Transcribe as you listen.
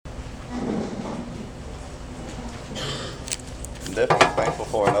Definitely thankful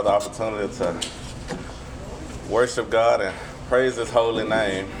for another opportunity to worship God and praise His holy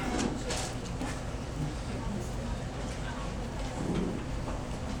name.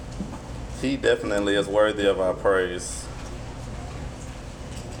 He definitely is worthy of our praise.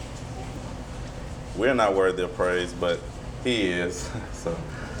 We're not worthy of praise, but He is. So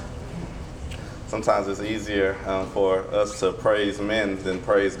sometimes it's easier for us to praise men than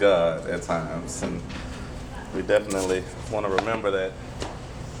praise God at times. And we definitely want to remember that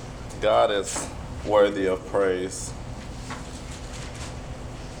God is worthy of praise.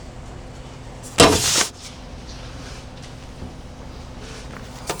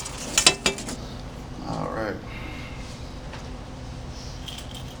 All right.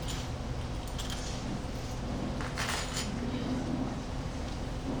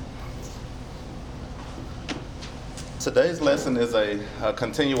 Today's lesson is a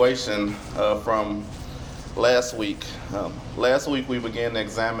continuation from last week. Last week we began to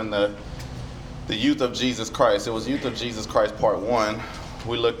examine the youth of Jesus Christ. It was Youth of Jesus Christ Part 1.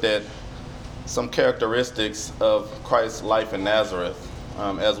 We looked at some characteristics of Christ's life in Nazareth.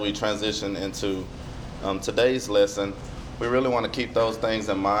 As we transition into today's lesson, we really want to keep those things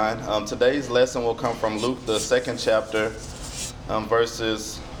in mind. Today's lesson will come from Luke, the 2nd chapter,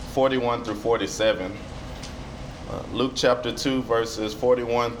 verses 41 through 47. Luke chapter 2, verses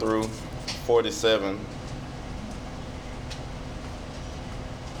 41 through 47.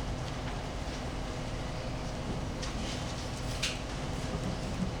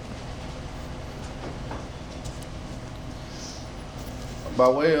 By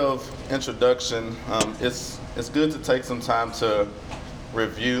way of introduction, it's good to take some time to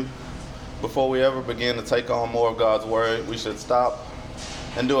review. Before we ever begin to take on more of God's Word, we should stop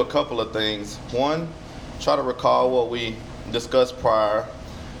and do a couple of things. One, try to recall what we discussed prior.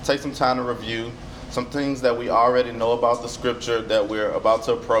 Take some time to review some things that we already know about the Scripture that we're about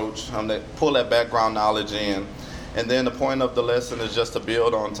to approach, that pull that background knowledge in. And then the point of the lesson is just to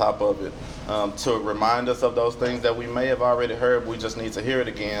build on top of it, to remind us of those things that we may have already heard. We just need to hear it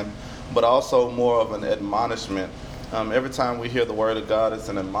again, but also more of an admonishment. Every time we hear the Word of God, it's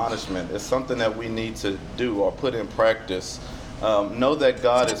an admonishment. It's something that we need to do or put in practice. Know that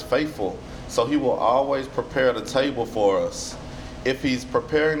God is faithful, so He will always prepare the table for us. If He's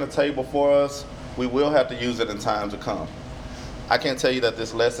preparing the table for us, we will have to use it in time to come. I can't tell you that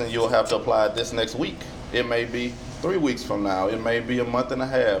this lesson you'll have to apply this next week. It may be 3 weeks from now. It may be a month and a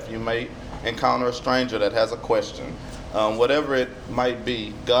half. You may encounter a stranger that has a question. Whatever it might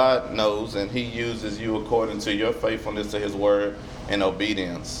be, God knows, and He uses you according to your faithfulness to His Word and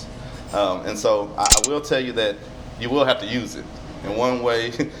obedience. And so I will tell you that you will have to use it in one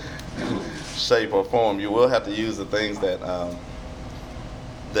way, shape, or form. You will have to use the things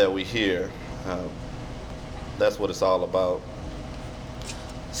that we hear. That's what it's all about.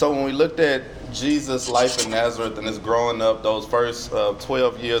 So when we looked at Jesus' life in Nazareth and his growing up, those first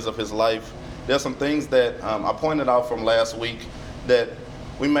 12 years of his life, there's some things that I pointed out from last week that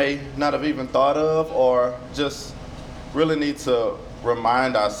we may not have even thought of or just really need to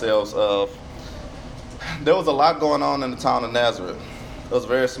remind ourselves of. There was a lot going on in the town of Nazareth. It was a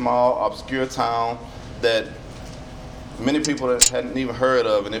very small, obscure town that many people hadn't even heard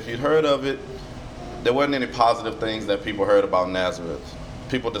of. And if you'd heard of it, there wasn't any positive things that people heard about Nazareth.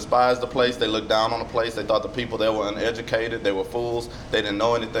 People despised the place. They looked down on the place. They thought the people there were uneducated. They were fools. They didn't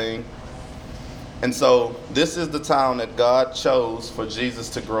know anything. And so this is the town that God chose for Jesus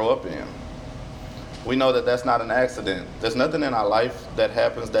to grow up in. We know that that's not an accident. There's nothing in our life that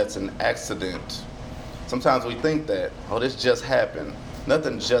happens that's an accident. Sometimes we think that, oh, this just happened.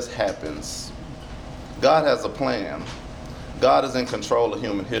 Nothing just happens. God has a plan. God is in control of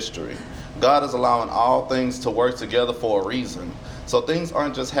human history. God is allowing all things to work together for a reason. So things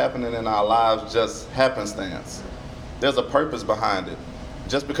aren't just happening in our lives just happenstance. There's a purpose behind it.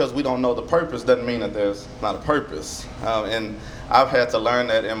 Just because we don't know the purpose doesn't mean that there's not a purpose. And I've had to learn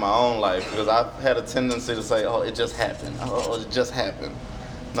that in my own life because I've had a tendency to say, oh, it just happened. Oh, it just happened.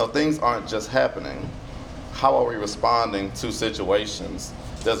 No, things aren't just happening. How are we responding to situations?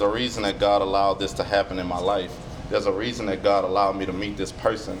 There's a reason that God allowed this to happen in my life. There's a reason that God allowed me to meet this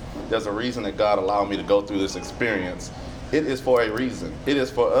person. There's a reason that God allowed me to go through this experience. It is for a reason. It is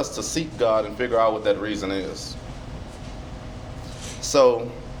for us to seek God and figure out what that reason is.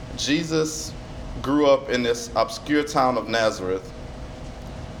 So Jesus grew up in this obscure town of Nazareth.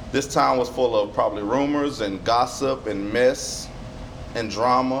 This town was full of probably rumors and gossip and mess and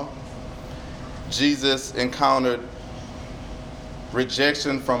drama. Jesus encountered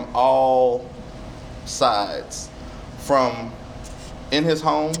rejection from all sides, from in his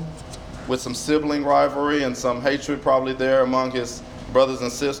home, with some sibling rivalry and some hatred probably there among his brothers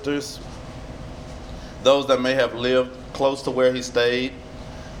and sisters. Those that may have lived close to where he stayed.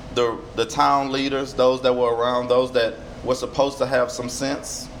 The town leaders, those that were around, those that were supposed to have some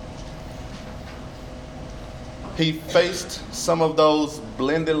sense. He faced some of those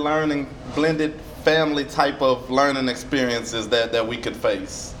blended family type of learning experiences that we could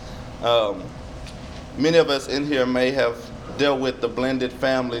face. Many of us in here may have dealt with the blended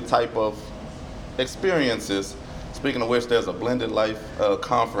family type of experiences. Speaking of which, there's a Blended Life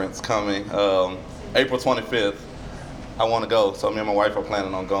conference coming April 25th. I want to go, so me and my wife are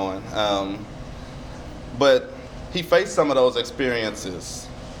planning on going. But he faced some of those experiences.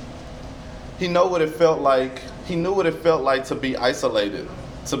 He knew what it felt like. He knew what it felt like to be isolated,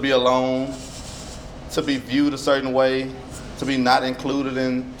 to be alone, to be viewed a certain way, to be not included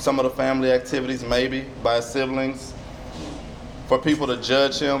in some of the family activities, maybe by his siblings, for people to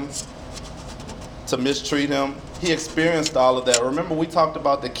judge him, to mistreat him. He experienced all of that. Remember, we talked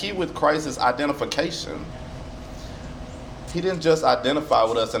about the key with Christ is identification. He didn't just identify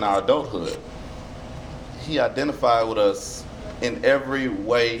with us in our adulthood. He identified with us in every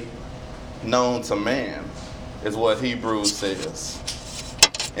way known to man, is what Hebrews says.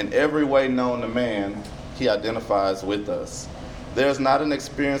 In every way known to man, he identifies with us. There's not an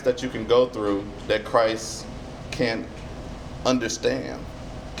experience that you can go through that Christ can't understand,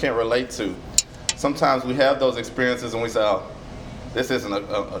 can't relate to. Sometimes we have those experiences and we say, oh, this isn't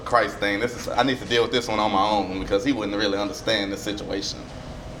a Christ thing. I need to deal with this one on my own because he wouldn't really understand this situation.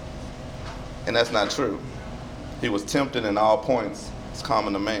 And that's not true. He was tempted in all points. It's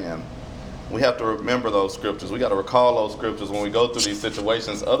common to man. We have to remember those scriptures. We got to recall those scriptures when we go through these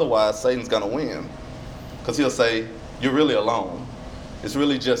situations. Otherwise, Satan's going to win. Because he'll say, you're really alone. It's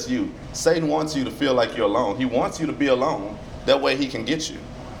really just you. Satan wants you to feel like you're alone. He wants you to be alone. That way he can get you.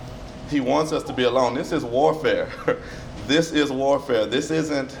 He wants us to be alone. This is warfare. This is warfare. This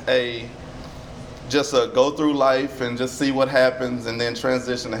isn't just a go through life and just see what happens and then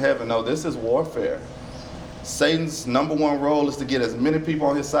transition to heaven. No, this is warfare. Satan's number one role is to get as many people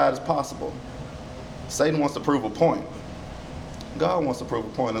on his side as possible. Satan wants to prove a point. God wants to prove a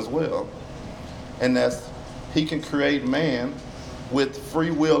point as well. And that's he can create man with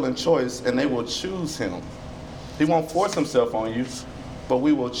free will and choice, and they will choose him. He won't force himself on you, but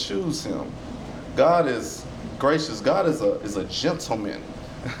we will choose him. God is gracious. God is a gentleman.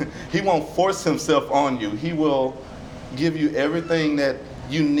 He won't force himself on you. He will give you everything that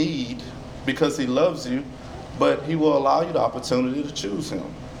you need because he loves you, but he will allow you the opportunity to choose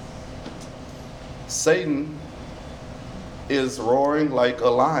him. Satan is roaring like a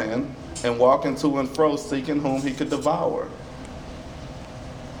lion and walking to and fro, seeking whom he could devour.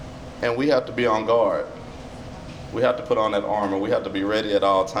 And we have to be on guard. We have to put on that armor. We have to be ready at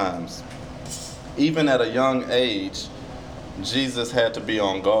all times. Even at a young age, Jesus had to be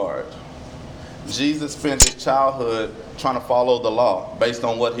on guard. Jesus spent his childhood trying to follow the law based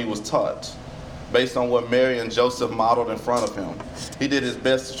on what he was taught, based on what Mary and Joseph modeled in front of him. He did his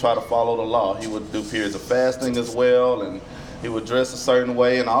best to try to follow the law. He would do periods of fasting as well, and he would dress a certain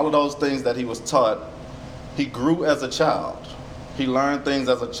way, and all of those things that he was taught. He grew as a child. He learned things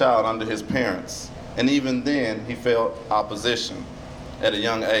as a child under his parents. And even then, he felt opposition at a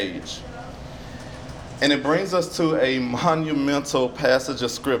young age. And it brings us to a monumental passage of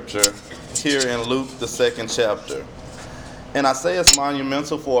scripture here in Luke, the 2nd chapter. And I say it's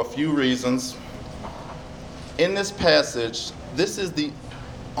monumental for a few reasons. In this passage, this is the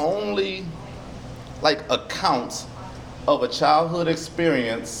only account of a childhood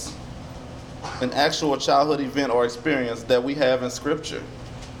experience, an actual childhood event or experience that we have in scripture.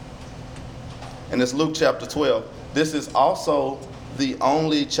 And it's Luke chapter 12. This is also the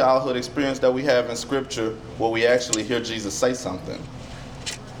only childhood experience that we have in scripture where we actually hear Jesus say something.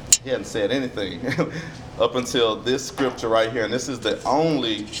 He hadn't said anything up until this scripture right here. And this is the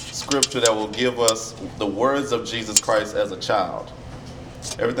only scripture that will give us the words of Jesus Christ as a child.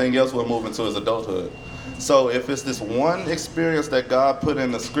 Everything else we'll move into his adulthood. So if it's this one experience that God put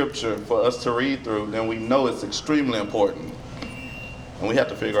in the scripture for us to read through, then we know it's extremely important. And we have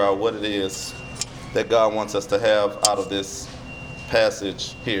to figure out what it is that God wants us to have out of this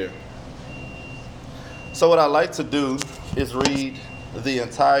passage here. So what I like to do is read the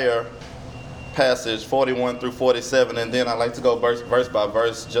entire passage, 41 through 47, and then I like to go verse by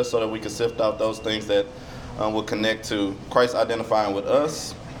verse just so that we can sift out those things that will connect to Christ identifying with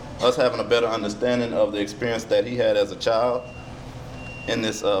us having a better understanding of the experience that he had as a child in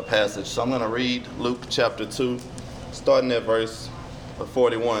this passage. So I'm going to read Luke chapter 2, starting at verse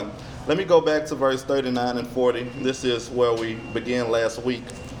 41. Let me go back to verse 39 and 40. This is where we began last week.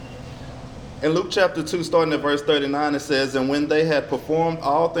 In Luke chapter 2, starting at verse 39, it says, "And when they had performed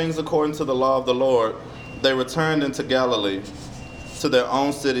all things according to the law of the Lord, they returned into Galilee, to their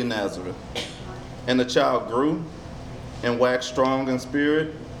own city Nazareth. And the child grew and waxed strong in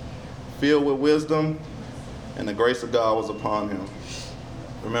spirit, filled with wisdom, and the grace of God was upon him."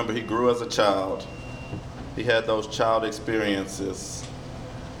 Remember, he grew as a child. He had those child experiences.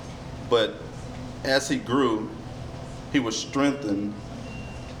 But as he grew, he was strengthened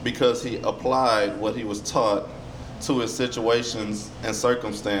because he applied what he was taught to his situations and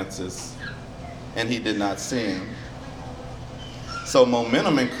circumstances, and he did not sin. So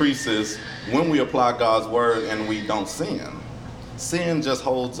momentum increases when we apply God's word and we don't sin. Sin just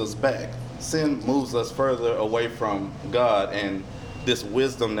holds us back. Sin moves us further away from God and this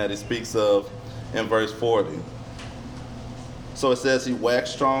wisdom that he speaks of in verse 40. So it says he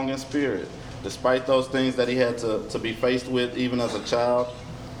waxed strong in spirit. Despite those things that he had to be faced with even as a child,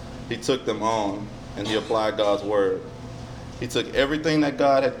 he took them on and he applied God's word. He took everything that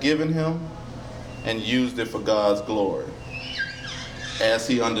God had given him and used it for God's glory, as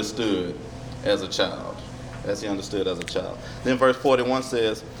he understood as a child. Then verse 41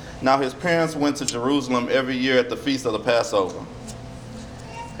 says, "Now his parents went to Jerusalem every year at the feast of the Passover.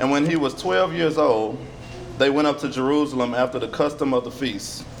 And when he was 12 years old, they went up to Jerusalem after the custom of the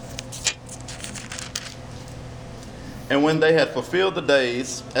feast. And when they had fulfilled the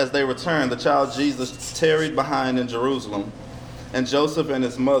days, as they returned, the child Jesus tarried behind in Jerusalem, and Joseph and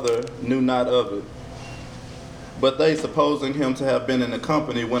his mother knew not of it. But they, supposing him to have been in the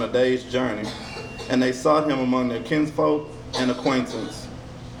company, went a day's journey, and they sought him among their kinsfolk and acquaintance.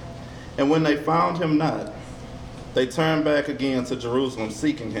 And when they found him not, they turned back again to Jerusalem,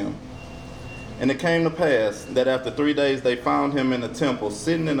 seeking him. And it came to pass that after 3 days they found him in the temple,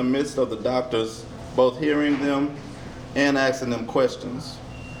 sitting in the midst of the doctors, both hearing them and asking them questions.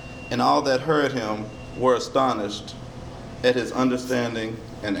 And all that heard him were astonished at his understanding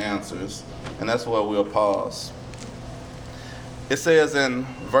and answers." And that's where we'll pause. It says in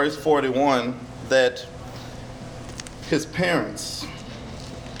verse 41 that his parents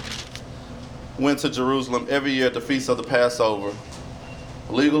went to Jerusalem every year at the feast of the Passover.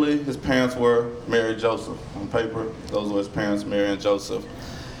 Legally, his parents were Mary and Joseph. On paper, those were his parents, Mary and Joseph.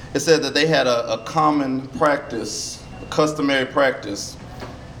 It said that they had a common practice, a customary practice.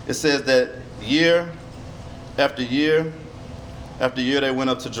 It says that year after year after year, they went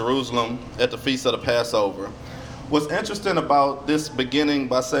up to Jerusalem at the feast of the Passover. What's interesting about this beginning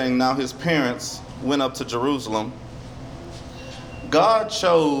by saying, "Now his parents went up to Jerusalem," God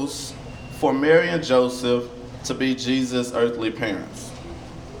chose for Mary and Joseph to be Jesus' earthly parents.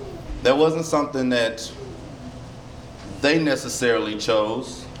 That wasn't something that they necessarily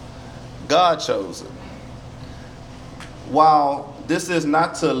chose. God chose it. While this is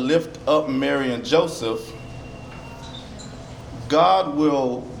not to lift up Mary and Joseph, God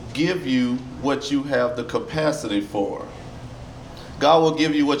will give you what you have the capacity for. God will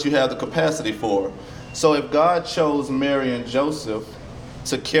give you what you have the capacity for. So if God chose Mary and Joseph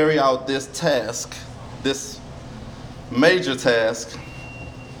to carry out this task, this major task,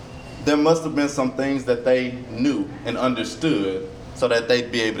 there must have been some things that they knew and understood so that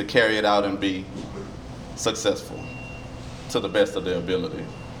they'd be able to carry it out and be successful to the best of their ability.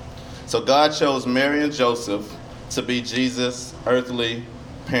 So God chose Mary and Joseph to be Jesus' earthly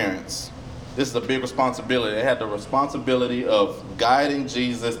parents. This is a big responsibility. They had the responsibility of guiding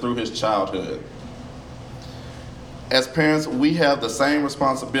Jesus through his childhood. As parents, we have the same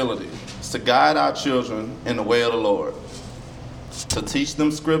responsibility. It's to guide our children in the way of the Lord. To teach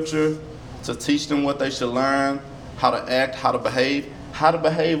them scripture, to teach them what they should learn, how to act, how to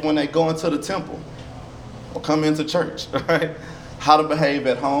behave when they go into the temple or come into church, right? How to behave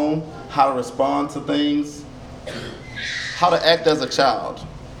at home, how to respond to things, how to act as a child.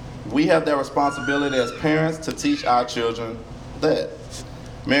 We have that responsibility as parents to teach our children that.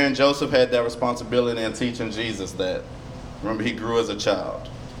 Mary and Joseph had that responsibility in teaching Jesus that. Remember, he grew as a child.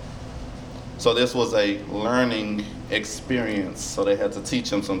 So this was a learning experience, so they had to teach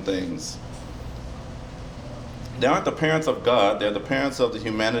him some things. They aren't the parents of God, they're the parents of the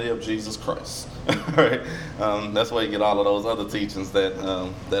humanity of Jesus Christ. Right? That's why you get all of those other teachings that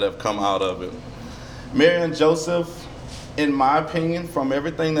have come out of it. Mary and Joseph, in my opinion, from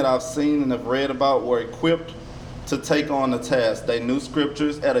everything that I've seen and have read about, were equipped to take on the task. They knew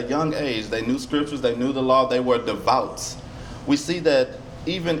scriptures at a young age. They knew scriptures, they knew the law, they were devout. We see that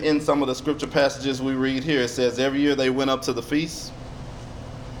even in some of the scripture passages we read here. It says every year they went up to the feast.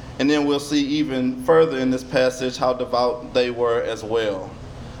 And then we'll see even further in this passage how devout they were as well.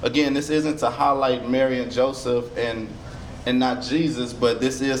 Again, this isn't to highlight Mary and Joseph and and not Jesus, but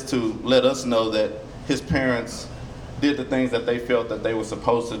this is to let us know that his parents did the things that they felt that they were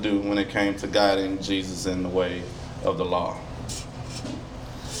supposed to do when it came to guiding Jesus in the way of the law.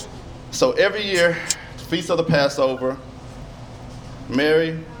 So every year, Feast of the Passover,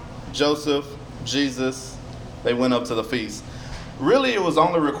 Mary, Joseph, Jesus, they went up to the feast. Really, it was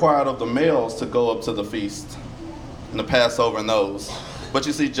only required of the males to go up to the feast and the Passover and those. But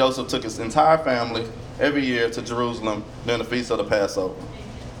you see, Joseph took his entire family every year to Jerusalem during the Feast of the Passover.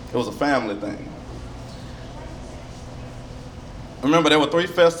 It was a family thing. Remember, there were 3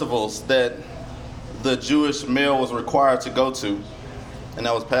 festivals that the Jewish male was required to go to. And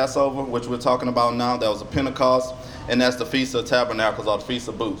that was Passover, which we're talking about now. That was the Pentecost. And that's the Feast of Tabernacles, or the Feast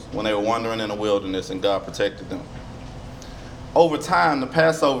of Booths, when they were wandering in the wilderness and God protected them. Over time, the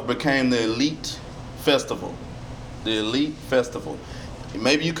Passover became the elite festival. The elite festival.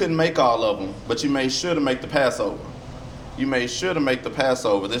 Maybe you couldn't make all of them, but you made sure to make the Passover. You made sure to make the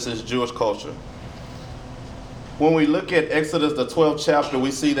Passover. This is Jewish culture. When we look at Exodus, the 12th chapter,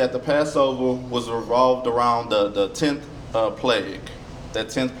 we see that the Passover was revolved around the 10th plague, that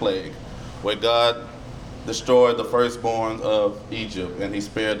 10th plague, where God destroyed the firstborn of Egypt, and he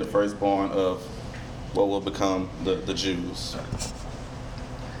spared the firstborn of what will become the Jews.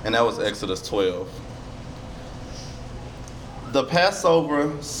 And that was Exodus 12. The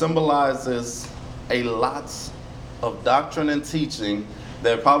Passover symbolizes a lot of doctrine and teaching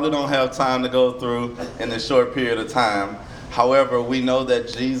that probably don't have time to go through in this short period of time. However, we know that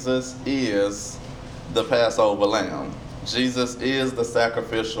Jesus is the Passover lamb. Jesus is the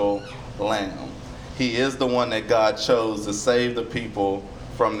sacrificial lamb. He is the one that God chose to save the people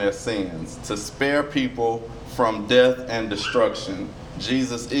from their sins, to spare people from death and destruction.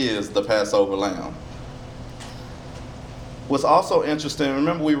 Jesus is the Passover lamb. What's also interesting,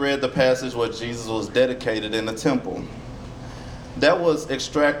 remember we read the passage where Jesus was dedicated in the temple. That was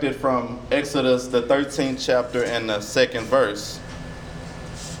extracted from Exodus, the 13th chapter and the 2nd verse,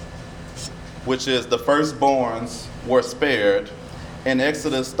 which is the firstborns were spared. And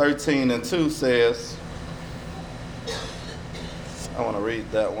Exodus 13:2 says, I want to read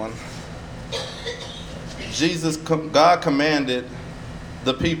that one. God commanded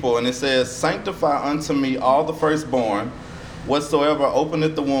the people, and it says, sanctify unto me all the firstborn, whatsoever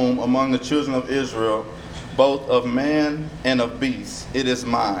openeth the womb among the children of Israel, both of man and of beast, it is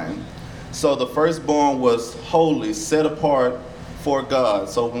mine. So the firstborn was holy, set apart for God.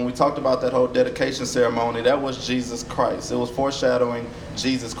 So when we talked about that whole dedication ceremony, that was Jesus Christ. It was foreshadowing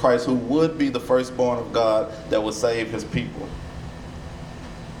Jesus Christ, who would be the firstborn of God that would save his people.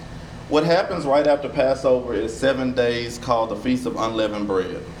 What happens right after Passover is 7 days called the Feast of Unleavened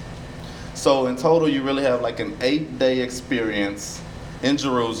Bread. So in total, you really have like an 8-day experience in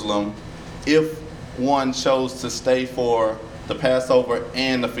Jerusalem if one chose to stay for the Passover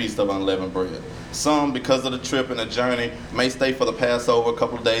and the Feast of Unleavened Bread. Some, because of the trip and the journey, may stay for the Passover a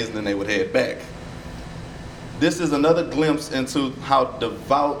couple of days and then they would head back. This is another glimpse into how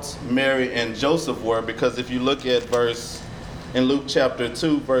devout Mary and Joseph were, because if you look at in Luke chapter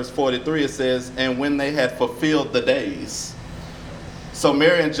 2, verse 43, it says, and when they had fulfilled the days. So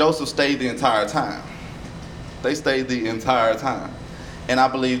Mary and Joseph stayed the entire time. They stayed the entire time. And I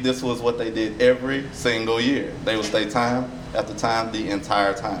believe this was what they did every single year. They would stay time after time the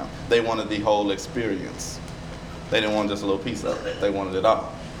entire time. They wanted the whole experience. They didn't want just a little piece of it. They wanted it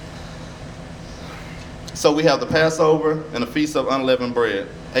all. So we have the Passover and the Feast of Unleavened Bread.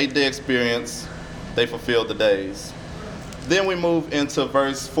 8-day experience. They fulfilled the days. Then we move into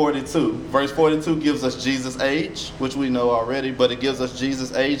verse 42. Verse 42 gives us Jesus' age, which we know already, but it gives us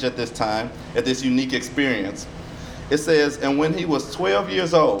Jesus' age at this time, at this unique experience. It says, and when he was 12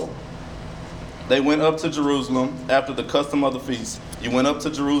 years old, they went up to Jerusalem after the custom of the feast. You went up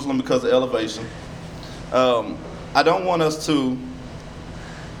to Jerusalem because of elevation. I don't want us to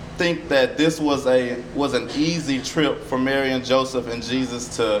think that this was an easy trip for Mary and Joseph and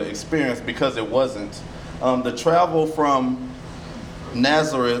Jesus to experience, because it wasn't. The travel from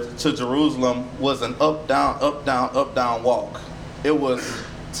Nazareth to Jerusalem was an up, down walk. It was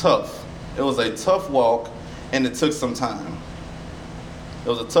tough. It was a tough walk, and it took some time. It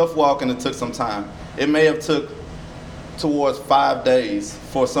was a tough walk, and it took some time. It may have took towards 5 days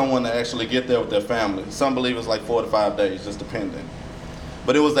for someone to actually get there with their family. Some believe it's like 4 to 5 days, just depending.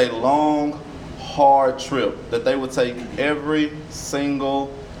 But it was a long, hard trip that they would take every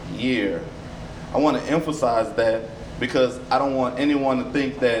single year. I want to emphasize that, because I don't want anyone to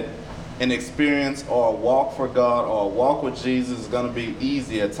think that an experience or a walk for God or a walk with Jesus is going to be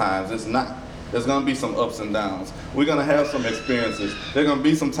easy at times. It's not. There's going to be some ups and downs. We're going to have some experiences. There's going to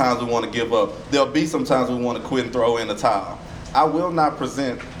be some times we want to give up. There'll be some times we want to quit and throw in the towel. I will not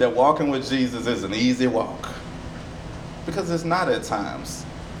present that walking with Jesus is an easy walk, because it's not at times.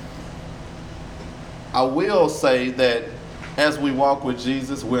 I will say that as we walk with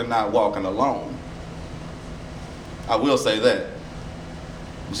Jesus, we're not walking alone. I will say that.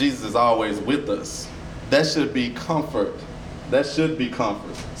 Jesus is always with us. That should be comfort. That should be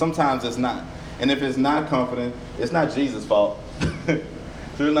comfort. Sometimes it's not. And if it's not comforting, it's not Jesus' fault.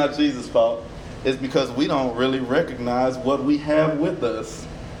 It's not Jesus' fault. It's because we don't really recognize what we have with us.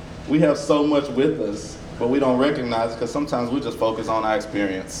 We have so much with us, but we don't recognize it because sometimes we just focus on our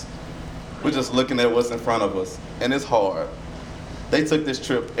experience. We're just looking at what's in front of us, and it's hard. They took this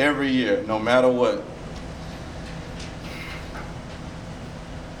trip every year, no matter what.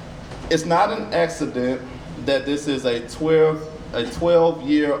 It's not an accident that this is a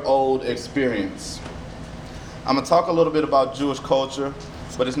 12-year-old experience. I'm going to talk a little bit about Jewish culture,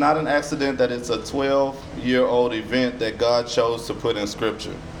 but it's not an accident that it's a 12-year-old event that God chose to put in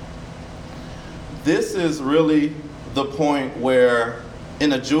Scripture. This is really the point where,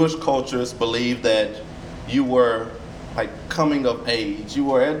 in a Jewish culture, it's believed that you were like coming of age. You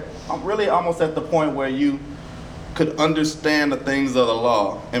were at, really almost at the point where you could understand the things of the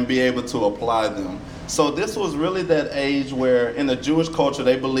law and be able to apply them. So this was really that age where in the Jewish culture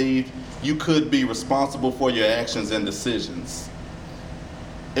they believed you could be responsible for your actions and decisions.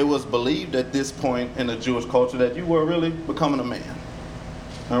 It was believed at this point in the Jewish culture that you were really becoming a man.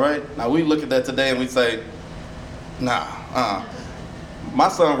 All right? Now we look at that today and we say, nah, my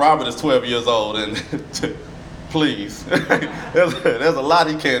son Robert is 12 years old and please, there's a lot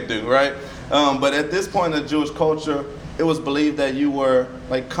he can't do, right? But at this point in the Jewish culture, it was believed that you were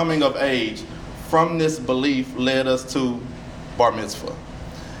like coming of age. From this belief led us to bar mitzvah.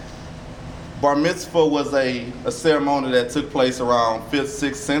 Bar mitzvah was a ceremony that took place around 5th,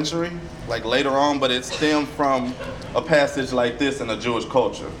 6th century, like later on, but it stemmed from a passage like this in the Jewish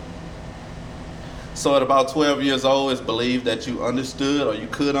culture. So at about 12 years old, it's believed that you understood or you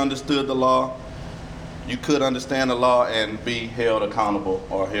could understood the law. You could understand the law and be held accountable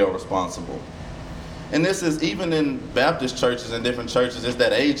or held responsible. And this is, even in Baptist churches and different churches, it's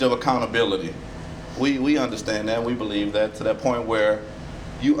that age of accountability. We understand that. We believe that, to that point where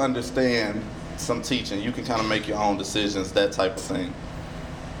you understand some teaching. You can kind of make your own decisions, that type of thing.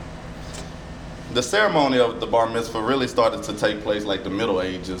 The ceremony of the bar mitzvah really started to take place like the Middle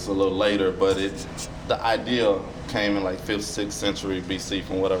Ages, a little later, but the idea came in like 5th, 6th century BC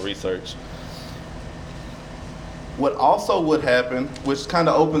from what I researched. What also would happen, which kind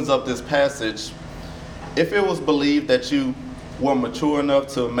of opens up this passage, if it was believed that you were mature enough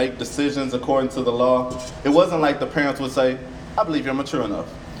to make decisions according to the law, it wasn't like the parents would say, I believe you're mature enough.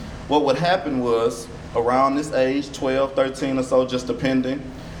 What would happen was, around this age, 12, 13 or so, just depending,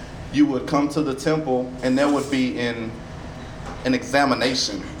 you would come to the temple and there would be an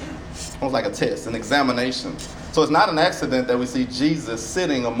examination. Almost like a test, an examination. So it's not an accident that we see Jesus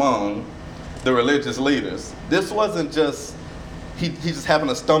sitting among the religious leaders. This wasn't just, he just happened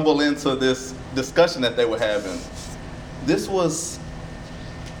to stumble into this discussion that they were having. This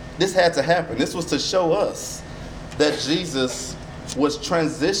had to happen. This was to show us that Jesus was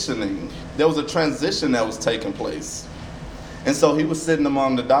transitioning. There was a transition that was taking place. And so he was sitting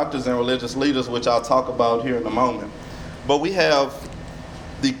among the doctors and religious leaders, which I'll talk about here in a moment. But we have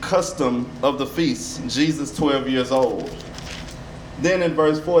the custom of the feast, Jesus 12 years old. Then in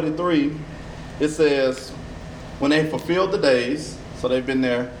verse 43, it says, when they fulfilled the days, so they've been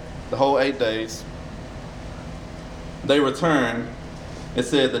there the whole 8 days, they returned. It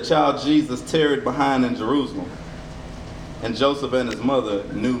said the child Jesus tarried behind in Jerusalem, and Joseph and his mother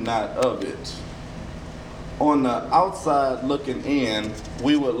knew not of it. On the outside looking in,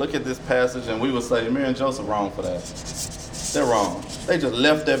 we would look at this passage and we would say, Mary and Joseph wrong for that. They're wrong. They just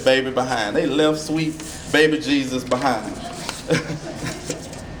left their baby behind. They left sweet baby Jesus behind.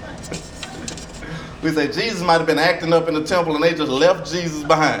 We say Jesus might have been acting up in the temple and they just left Jesus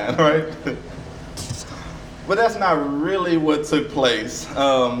behind, right? But that's not really what took place.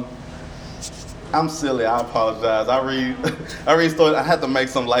 I'm silly, I apologize. I read stories, I had to make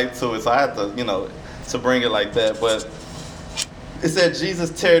some light to it, so I had to, to bring it like that. But it said Jesus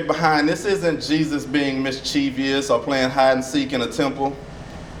tarried behind. This isn't Jesus being mischievous or playing hide and seek in a temple,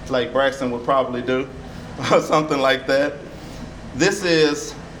 like Braxton would probably do, or something like that. This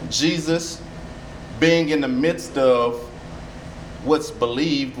is Jesus being in the midst of what's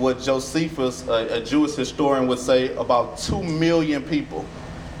believed, what Josephus, a Jewish historian, would say about 2 million people.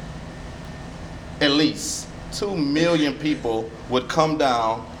 At least 2 million people would come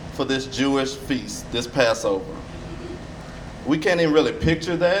down for this Jewish feast, this Passover. We can't even really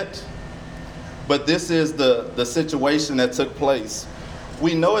picture that, but this is the situation that took place.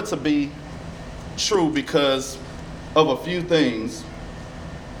 We know it to be true because of a few things.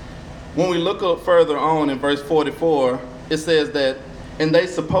 When we look up further on in verse 44, it says that, and they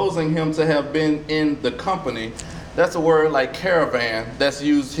supposing him to have been in the company. That's a word like caravan that's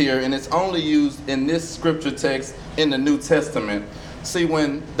used here, and it's only used in this scripture text in the New Testament. See,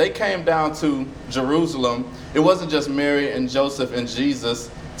 when they came down to Jerusalem, it wasn't just Mary and Joseph and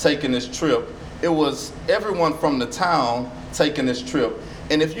Jesus taking this trip. It was everyone from the town taking this trip.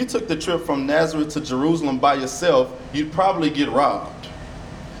 And if you took the trip from Nazareth to Jerusalem by yourself, you'd probably get robbed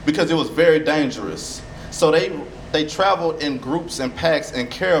because it was very dangerous. So they traveled in groups and packs and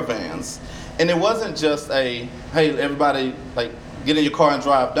caravans. And it wasn't just a, hey, everybody, like, get in your car and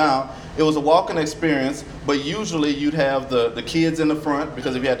drive down. It was a walking experience, but usually you'd have the kids in the front,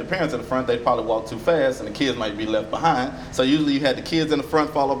 because if you had the parents in the front, they'd probably walk too fast and the kids might be left behind. So usually you had the kids in the front,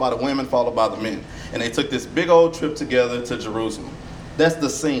 followed by the women, followed by the men. And they took this big old trip together to Jerusalem. That's the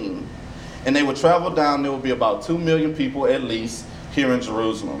scene. And they would travel down. There would be about 2 million people at least here in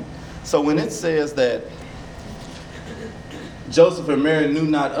Jerusalem. So when it says that Joseph and Mary knew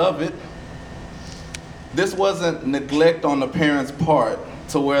not of it, this wasn't neglect on the parents' part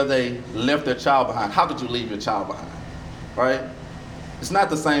to where they left their child behind. How could you leave your child behind, right? It's not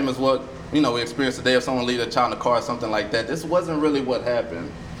the same as what, we experience today if someone leaves their child in the car or something like that. This wasn't really what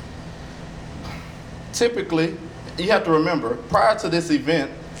happened. Typically, you have to remember, prior to this event,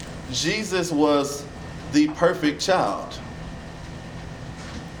 Jesus was the perfect child.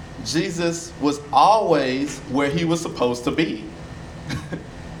 Jesus was always where he was supposed to be.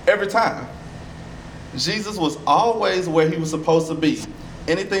 Every time. Jesus was always where he was supposed to be.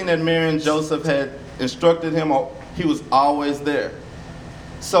 Anything that Mary and Joseph had instructed him, he was always there.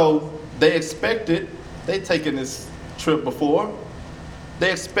 So they expected, they'd taken this trip before, they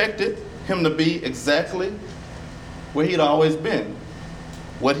expected him to be exactly where he'd always been,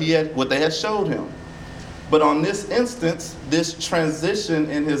 what they had showed him. But on this instance, this transition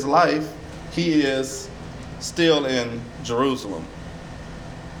in his life, he is still in Jerusalem.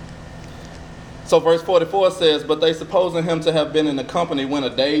 So verse 44 says, but they supposing him to have been in the company went a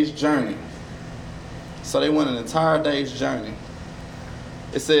day's journey. So they went an entire day's journey.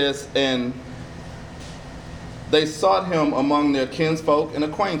 It says, and they sought him among their kinsfolk and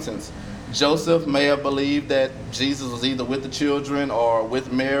acquaintance. Joseph may have believed that Jesus was either with the children or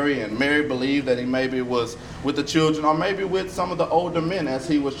with Mary, and Mary believed that he maybe was with the children or maybe with some of the older men as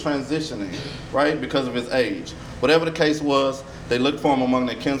he was transitioning, right, because of his age. Whatever the case was, they looked for him among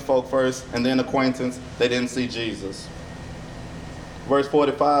their kinsfolk first and then acquaintance. They didn't see Jesus. Verse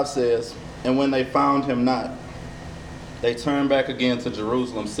 45 says, and when they found him not, they turned back again to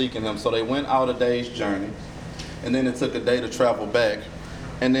Jerusalem seeking him. So they went out a day's journey, and then it took a day to travel back.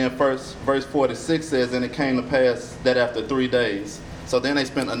 And then verse 46 says, and it came to pass that after 3 days. So then they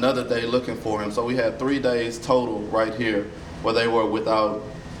spent another day looking for him. So we had 3 days total right here where they were without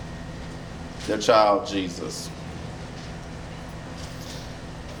their child, Jesus.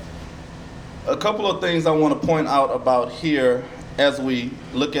 A couple of things I want to point out about here as we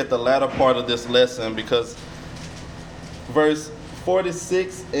look at the latter part of this lesson, because verse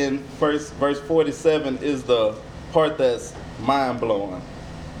 46 and verse 47 is the part that's mind-blowing.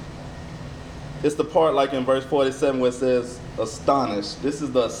 It's the part like in verse 47 where it says astonished. This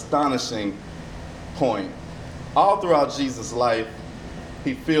is the astonishing point. All throughout Jesus' life,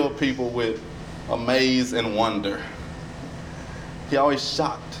 he filled people with amaze and wonder. He always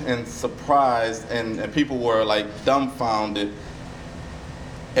shocked and surprised, and people were like dumbfounded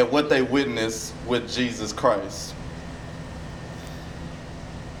at what they witnessed with Jesus Christ.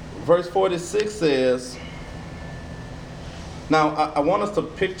 Verse 46 says, now I want us to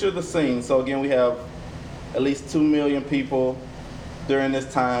picture the scene. So again, we have at least 2 million people during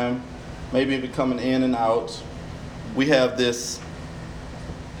this time, maybe coming in and out. We have this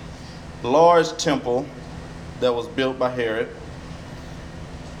large temple that was built by Herod.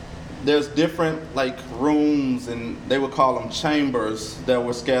 There's different rooms, and they would call them chambers, that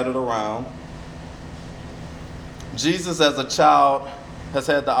were scattered around. Jesus as a child has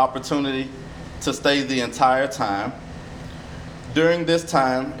had the opportunity to stay the entire time. During this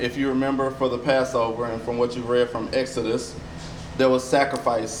time, if you remember for the Passover and from what you read from Exodus, there was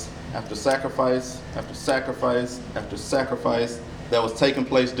sacrifice after sacrifice after sacrifice after sacrifice that was taking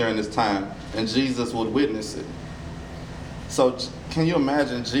place during this time, and Jesus would witness it. So can you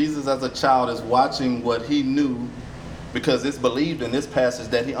imagine Jesus as a child is watching what he knew, because it's believed in this passage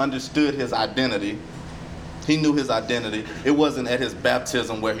that he understood his identity. He knew his identity. It wasn't at his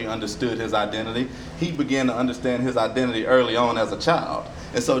baptism where he understood his identity. He began to understand his identity early on as a child.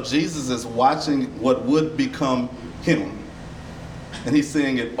 And so Jesus is watching what would become him. And he's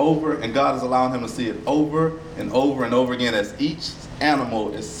seeing it over, and God is allowing him to see it over and over and over again as each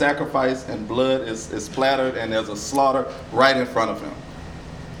animal is sacrificed and blood is splattered and there's a slaughter right in front of him.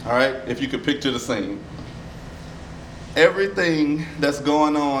 All right, if you could picture the scene. Everything that's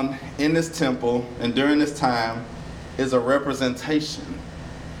going on in this temple and during this time is a representation.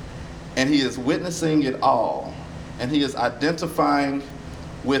 And he is witnessing it all. And he is identifying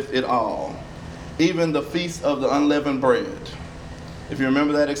with it all. Even the Feast of the Unleavened Bread. If you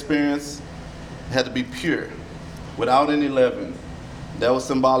remember that experience, it had to be pure, without any leaven. That was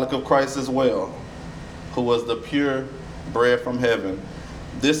symbolic of Christ as well, who was the pure bread from heaven.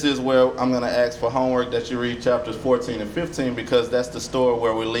 This is where I'm going to ask for homework that you read chapters 14 and 15, because that's the story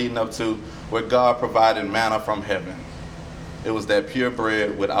where we're leading up to where God provided manna from heaven. It was that pure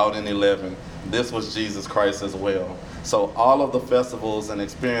bread without any leaven. This was Jesus Christ as well. So all of the festivals and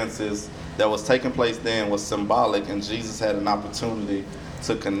experiences that was taking place then was symbolic, and Jesus had an opportunity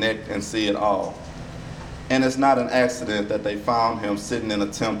to connect and see it all. And it's not an accident that they found him sitting in a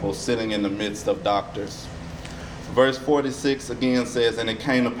temple, sitting in the midst of doctors. Verse 46 again says, "And it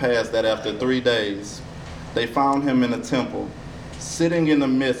came to pass that after 3 days, they found him in the temple, sitting in the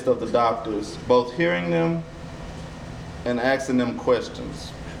midst of the doctors, both hearing them and asking them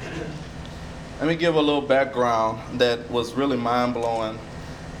questions." Let me give a little background that was really mind-blowing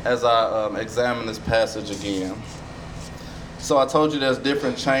as I examine this passage again. So I told you there's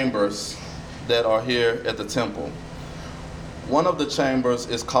different chambers that are here at the temple. One of the chambers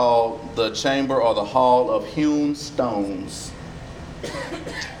is called the chamber or the hall of hewn stones.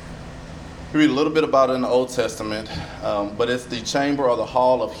 You read a little bit about it in the Old Testament, but it's the chamber or the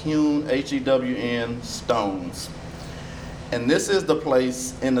hall of hewn, H-E-W-N, stones. And this is the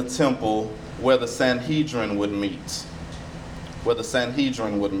place in the temple where the Sanhedrin would meet. Where the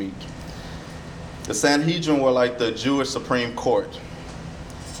Sanhedrin would meet. The Sanhedrin were like the Jewish Supreme Court.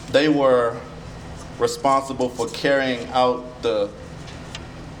 They were responsible for carrying out the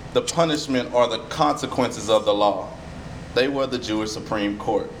punishment or the consequences of the law. They were the Jewish Supreme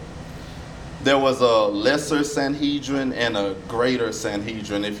Court. There was a lesser Sanhedrin and a greater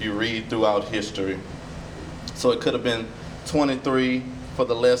Sanhedrin if you read throughout history. So it could have been 23 for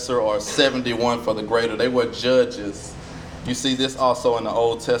the lesser or 71 for the greater. They were judges. You see this also in the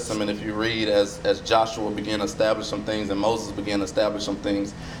Old Testament if you read as Joshua began to establish some things and Moses began to establish some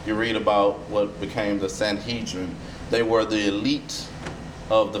things. You read about what became the Sanhedrin. They were the elite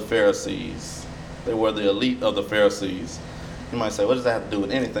of the Pharisees. They were the elite of the Pharisees. You might say, what does that have to do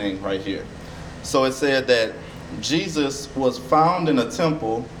with anything right here? So it said that Jesus was found in a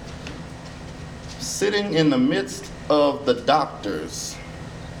temple sitting in the midst of the doctors.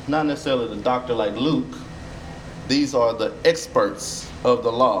 Not necessarily the doctor like Luke. These are the experts of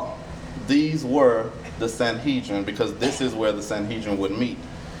the law. These were the Sanhedrin, because this is where the Sanhedrin would meet,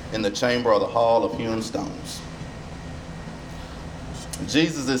 in the chamber or the hall of hewn stones.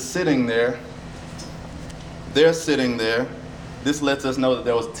 Jesus is sitting there. They're sitting there. This lets us know that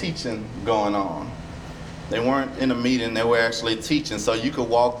there was teaching going on. They weren't in a meeting, they were actually teaching. So you could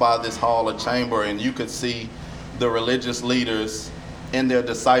walk by this hall or chamber and you could see the religious leaders and their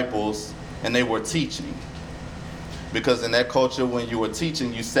disciples, and they were teaching. Because in that culture, when you were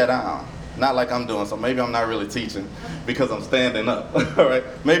teaching, you sat down. Not like I'm doing, so maybe I'm not really teaching because I'm standing up. All right,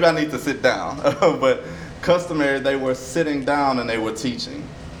 maybe I need to sit down. But customary, they were sitting down and they were teaching,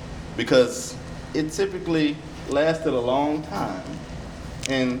 because it typically lasted a long time.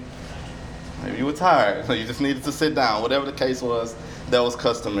 And maybe you were tired, so you just needed to sit down. Whatever the case was, that was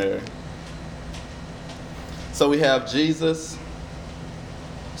customary. So we have Jesus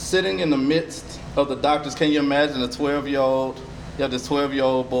sitting in the midst of the doctors. Can you imagine a 12-year-old? You have this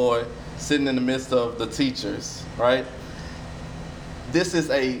 12-year-old boy sitting in the midst of the teachers, right?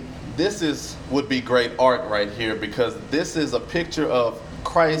 This would be great art right here, because this is a picture of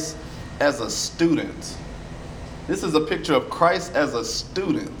Christ as a student. This is a picture of Christ as a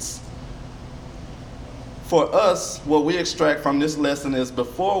student. For us, what we extract from this lesson is,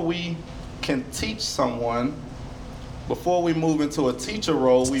 before we can teach someone, before we move into a teacher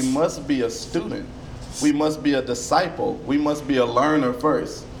role, we must be a student. We must be a disciple. We must be a learner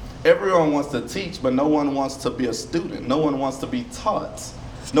first. Everyone wants to teach, but no one wants to be a student. No one wants to be taught.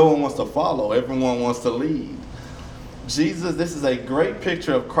 No one wants to follow. Everyone wants to lead. Jesus, this is a great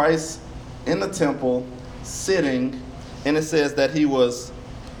picture of Christ in the temple, sitting, and it says that he was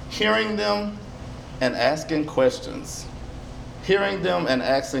hearing them and asking questions. Hearing them and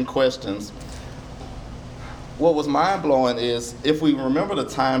asking questions. what was mind-blowing is if we remember the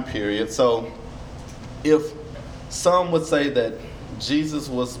time period, so if some would say that Jesus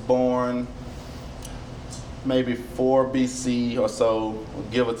was born maybe 4 BC or so,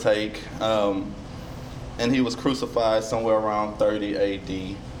 give or take, and he was crucified somewhere around 30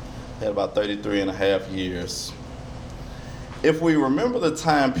 AD, had about 33 and a half years. If we remember the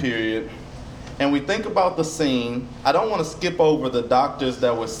time period and we think about the scene, I don't want to skip over the doctors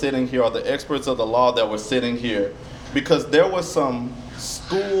that were sitting here or the experts of the law that were sitting here, because there was some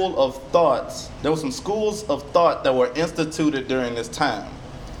schools of thought that were instituted during this time.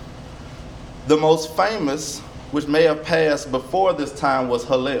 The most famous, which may have passed before this time, was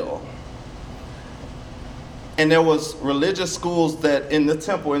Hillel. And there was religious schools that in the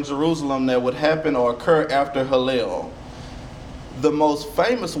temple in Jerusalem that would happen or occur after Hillel. The most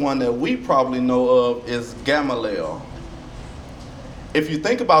famous one that we probably know of is Gamaliel. If you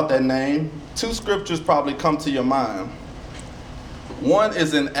think about that name, 2 scriptures probably come to your mind. One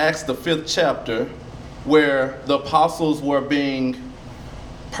is in Acts, the 5th chapter, where the apostles were being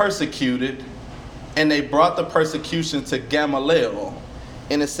persecuted, and they brought the persecution to Gamaliel.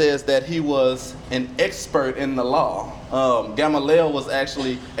 And it says that he was an expert in the law. Gamaliel was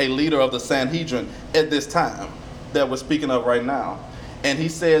actually a leader of the Sanhedrin at this time that we're speaking of right now. And he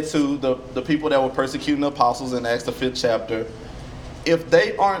said to the people that were persecuting the apostles in Acts, the 5th chapter, if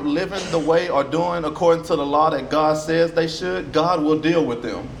they aren't living the way or doing according to the law that God says they should, God will deal with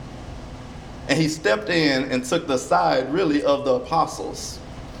them. And he stepped in and took the side, really, of the apostles.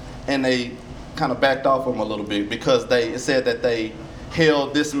 And they kind of backed off him a little bit because it said that they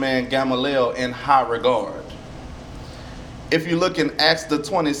held this man Gamaliel in high regard. If you look in Acts, the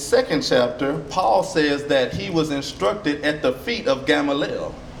 22nd chapter, Paul says that he was instructed at the feet of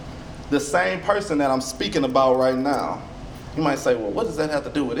Gamaliel, the same person that I'm speaking about right now. You might say, well, what does that have to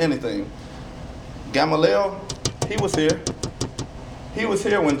do with anything? Gamaliel, he was here. He was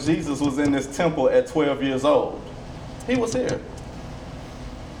here when Jesus was in this temple at 12 years old. He was here.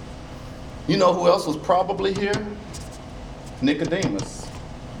 You know who else was probably here? Nicodemus.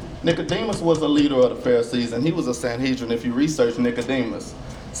 Nicodemus was a leader of the Pharisees, and he was a Sanhedrin if you research Nicodemus.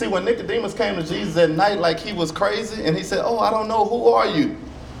 See, when Nicodemus came to Jesus at night like he was crazy, and he said, oh, I don't know, who are you?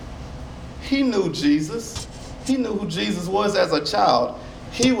 He knew Jesus. He knew who Jesus was as a child.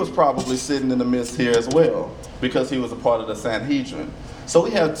 He was probably sitting in the midst here as well, because he was a part of the Sanhedrin. So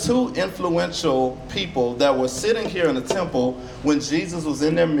we have 2 influential people that were sitting here in the temple when Jesus was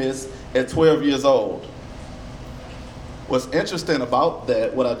in their midst at 12 years old. What's interesting about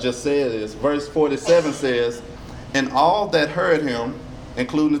that, what I just said, is verse 47 says, and all that heard him,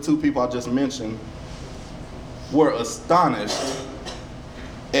 including the 2 people I just mentioned, were astonished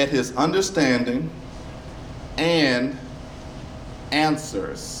at his understanding and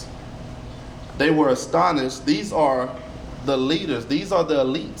answers. They were astonished. These are the leaders. These are the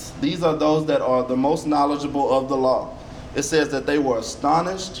elites. These are those that are the most knowledgeable of the law. It says that they were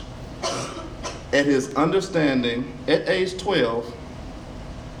astonished at his understanding at age 12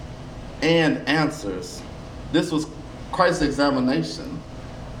 and answers. This was Christ's examination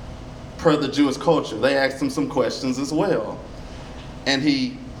per the Jewish culture. They asked him some questions as well. And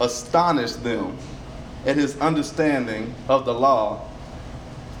he astonished them at his understanding of the law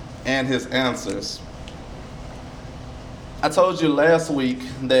and his answers. I told you last week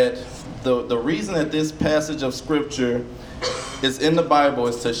that the reason that this passage of scripture is in the Bible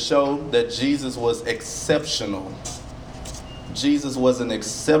is to show that Jesus was exceptional. Jesus was an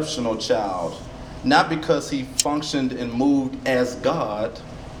exceptional child, not because he functioned and moved as God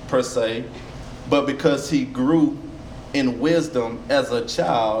per se, but because he grew in wisdom as a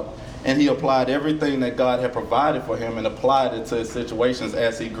child, and he applied everything that God had provided for him and applied it to his situations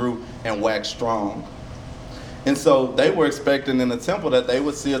as he grew and waxed strong. And so they were expecting in the temple that they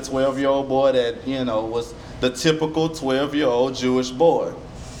would see a 12-year-old boy that, was the typical 12-year-old Jewish boy.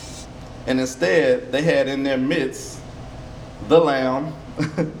 And instead, they had in their midst the Lamb,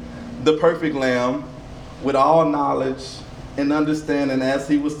 the perfect Lamb, with all knowledge and understanding as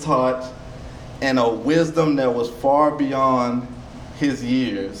he was taught, and a wisdom that was far beyond his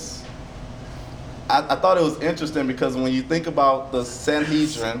years. I thought it was interesting because when you think about the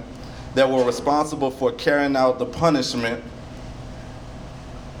Sanhedrin that were responsible for carrying out the punishment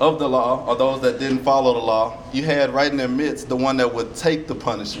of the law, or those that didn't follow the law, you had right in their midst the one that would take the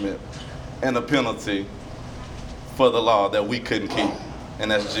punishment and the penalty for the law that we couldn't keep, and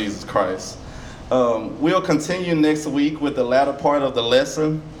that's Jesus Christ. We'll continue next week with the latter part of the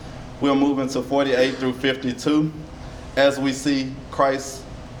lesson. We'll move into 48 through 52 as we see Christ's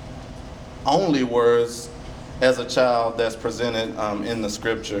only words as a child that's presented in the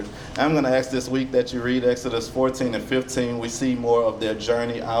scripture. I'm going to ask this week that you read Exodus 14 and 15. We see more of their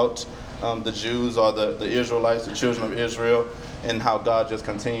journey out, the Jews or the Israelites, the children of Israel, and how God just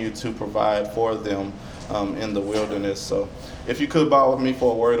continued to provide for them in the wilderness. So if you could bow with me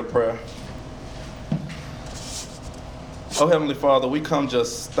for a word of prayer. Oh, Heavenly Father, we come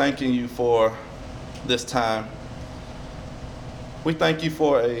just thanking you for this time. We thank you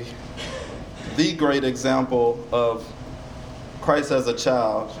for the great example of Christ as a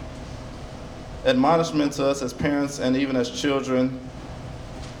child. Admonishment to us as parents and even as children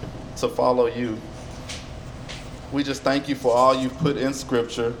to follow you. We just thank you for all you've put in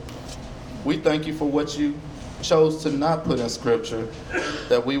Scripture. We thank you for what you chose to not put in Scripture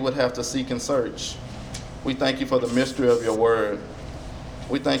that we would have to seek and search. We thank you for the mystery of your word.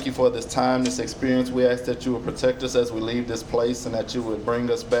 We thank you for this time, this experience. We ask that you would protect us as we leave this place and that you would bring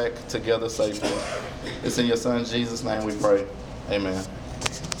us back together safely. It's in your Son, Jesus' name we pray. Amen.